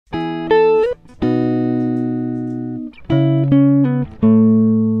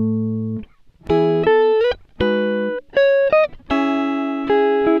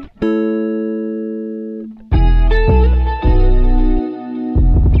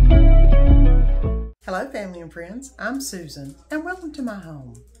Hello family and friends, I'm Susan and welcome to my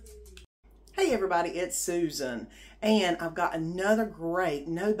home. Hey everybody, it's Susan and I've got another great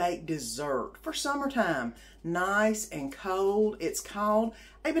no-bake dessert for summertime. Nice and cold. It's called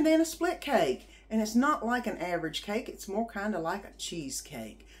a banana split cake and it's not like an average cake, it's more kind of like a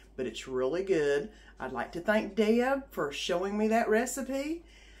cheesecake, but it's really good. I'd like to thank Deb for showing me that recipe.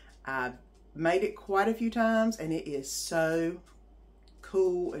 I've made it quite a few times and it is so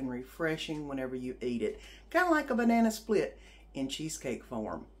cool and refreshing whenever you eat it. Kind of like a banana split in cheesecake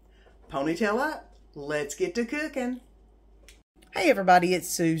form. Ponytail up, let's get to cooking. Hey everybody, it's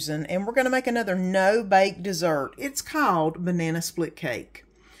Susan and we're going to make another no-bake dessert. It's called banana split cake.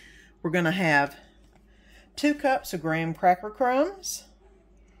 We're going to have 2 cups of graham cracker crumbs,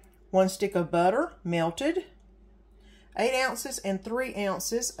 1 stick of butter melted, 8 ounces and 3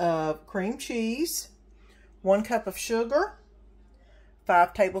 ounces of cream cheese, 1 cup of sugar,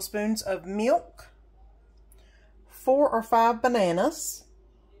 5 tablespoons of milk, 4 or 5 bananas,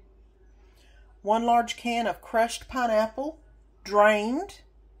 1 large can of crushed pineapple, drained,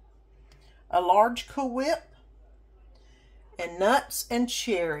 a large Cool Whip, and nuts and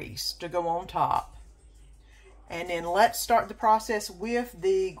cherries to go on top. And then let's start the process with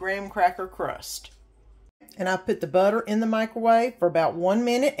the graham cracker crust. And I put the butter in the microwave for about 1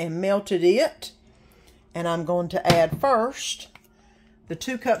 minute and melted it. And I'm going to add first the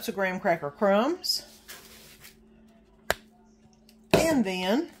 2 cups of graham cracker crumbs, and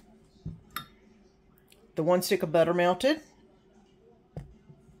then the 1 stick of butter melted,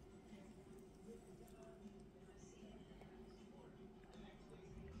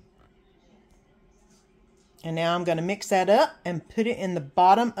 and now I'm going to mix that up and put it in the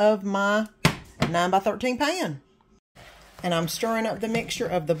bottom of my 9x13 pan. And I'm stirring up the mixture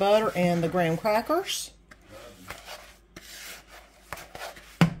of the butter and the graham crackers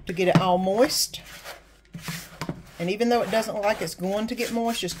to get it all moist. And even though it doesn't look like it's going to get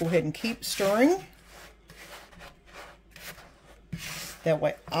moist, just go ahead and keep stirring. That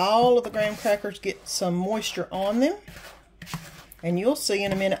way all of the graham crackers get some moisture on them. And you'll see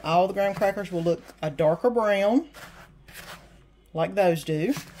in a minute all the graham crackers will look a darker brown like those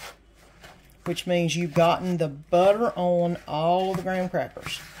do, which means you've gotten the butter on all of the graham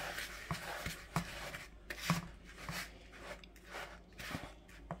crackers.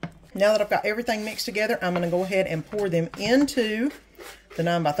 Now that I've got everything mixed together, I'm going to go ahead and pour them into the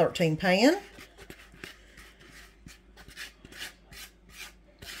 9x13 pan.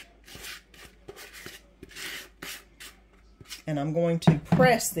 And I'm going to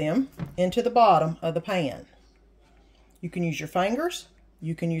press them into the bottom of the pan. You can use your fingers,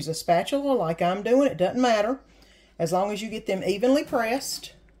 you can use a spatula like I'm doing, it doesn't matter. As long as you get them evenly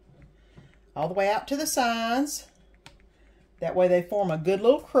pressed all the way out to the sides. That way they form a good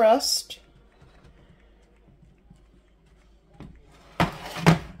little crust.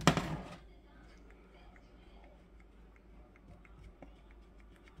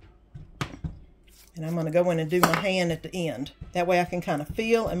 And I'm going to go in and do my hand at the end. That way I can kind of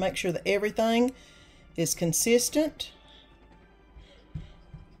feel and make sure that everything is consistent.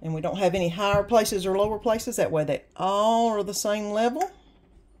 And we don't have any higher places or lower places. That way they all are the same level.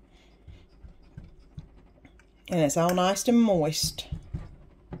 And it's all nice and moist.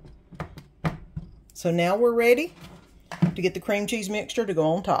 So now we're ready to get the cream cheese mixture to go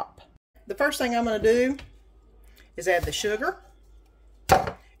on top. The first thing I'm going to do is add the sugar.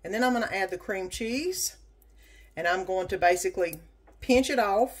 And then I'm going to add the cream cheese. And I'm going to basically pinch it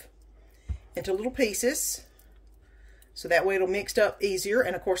off into little pieces. So that way it'll mix up easier.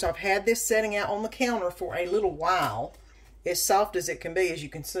 And of course I've had this setting out on the counter for a little while. As soft as it can be, as you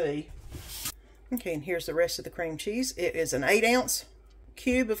can see. Okay, and here's the rest of the cream cheese. It is an 8-ounce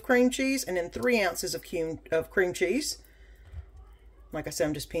cube of cream cheese and then 3 ounces of cream cheese. Like I said,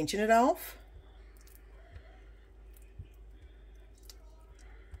 I'm just pinching it off.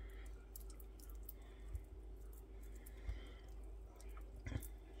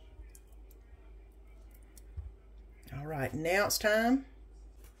 All right, now it's time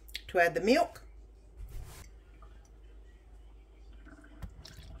to add the milk.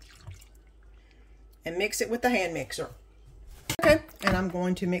 And mix it with the hand mixer. Okay, and I'm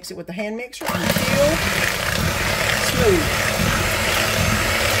going to mix it with the hand mixer until smooth.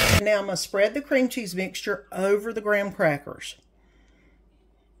 Now I'm going to spread the cream cheese mixture over the graham crackers.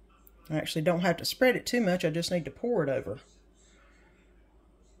 I actually don't have to spread it too much, I just need to pour it over.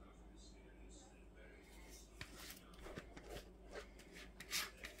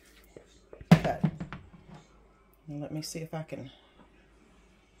 Okay. Now let me see if I can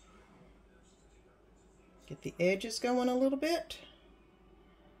get the edges going a little bit.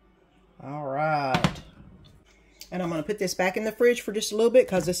 All right. And I'm going to put this back in the fridge for just a little bit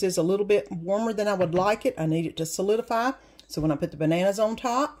because this is a little bit warmer than I would like it. I need it to solidify. So when I put the bananas on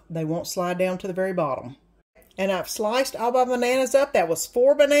top, they won't slide down to the very bottom. And I've sliced all my bananas up. That was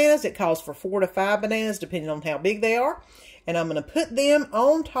 4 bananas. It calls for 4 to 5 bananas depending on how big they are. And I'm going to put them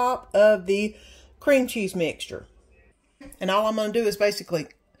on top of the cream cheese mixture. And all I'm going to do is basically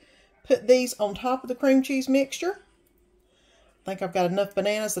put these on top of the cream cheese mixture. I think I've got enough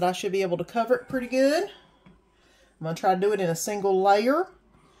bananas that I should be able to cover it pretty good. I'm going to try to do it in a single layer.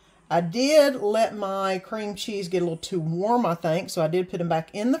 I did let my cream cheese get a little too warm, I think, so I did put them back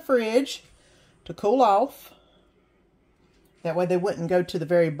in the fridge to cool off. That way they wouldn't go to the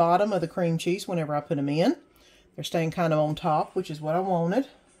very bottom of the cream cheese whenever I put them in. They're staying kind of on top, which is what I wanted.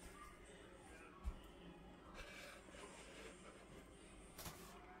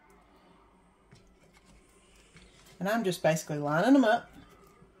 And I'm just basically lining them up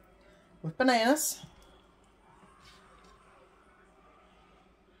with bananas.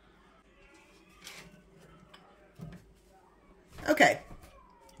 Okay,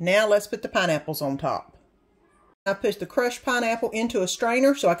 now let's put the pineapples on top. I pushed the crushed pineapple into a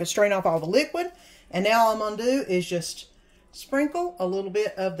strainer so I could strain off all the liquid. And now all I'm going to do is just sprinkle a little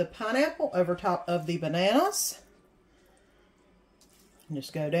bit of the pineapple over top of the bananas. And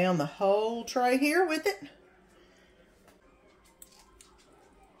just go down the whole tray here with it.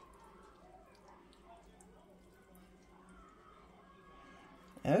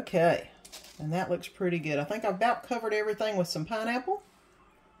 Okay, and that looks pretty good. I think I've about covered everything with some pineapple.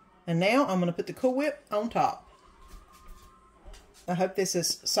 And now I'm going to put the Cool Whip on top. I hope this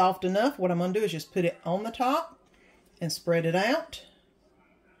is soft enough. What I'm going to do is just put it on the top and spread it out.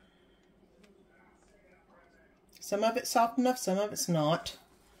 Some of it's soft enough, some of it's not.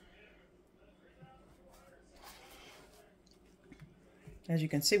 As you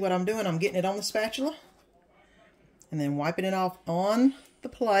can see what I'm doing, I'm getting it on the spatula and then wiping it off on the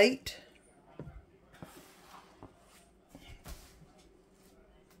plate.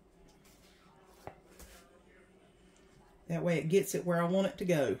 That way it gets it where I want it to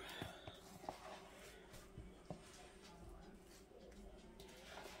go.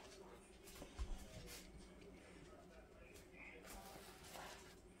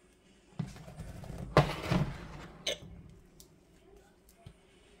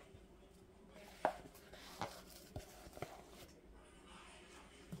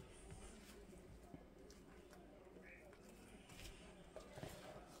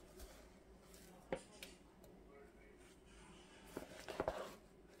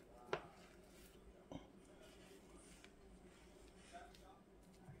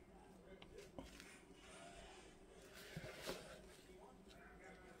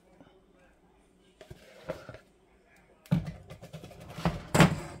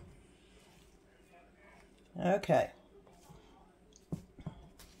 Okay.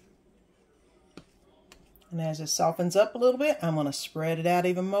 And as it softens up a little bit, I'm going to spread it out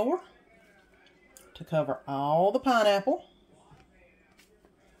even more to cover all the pineapple.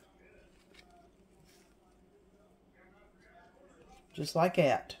 Just like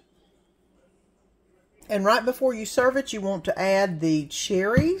that. And right before you serve it, you want to add the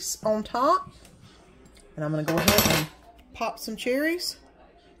cherries on top. And I'm going to go ahead and pop some cherries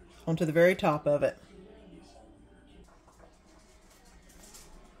onto the very top of it.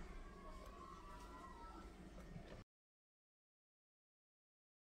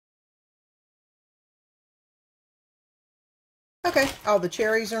 Okay, all the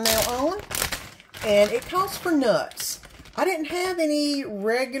cherries are now on, and it calls for nuts. I didn't have any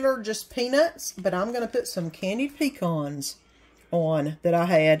regular just peanuts, but I'm going to put some candied pecans on that I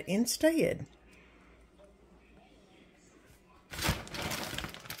had instead.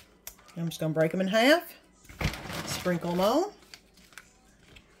 I'm just going to break them in half, sprinkle them on,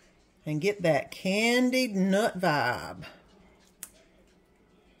 and get that candied nut vibe.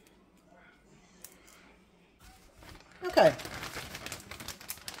 Okay.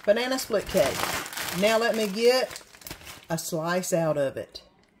 Banana split cake. Now let me get a slice out of it.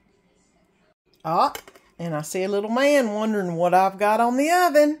 Ah, and I see a little man wondering what I've got on the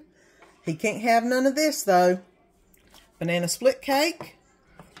oven. He can't have none of this though. Banana split cake.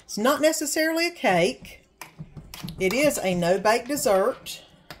 It's not necessarily a cake. It is a no-bake dessert.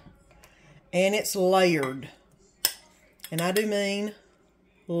 And it's layered. And I do mean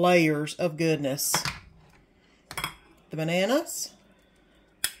layers of goodness. The bananas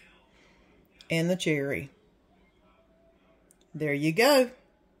and the cherry. There you go.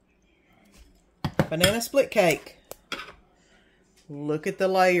 Banana split cake. Look at the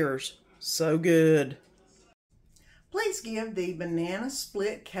layers. So good. Please always give the banana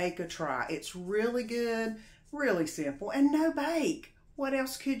split cake a try. It's really good, really simple, and no bake. What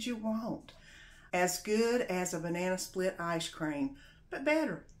else could you want? As good as a banana split ice cream, but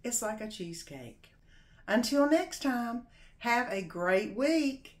better. It's like a cheesecake. Until next time, have a great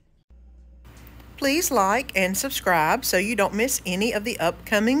week. Please like and subscribe so you don't miss any of the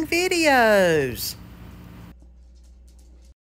upcoming videos.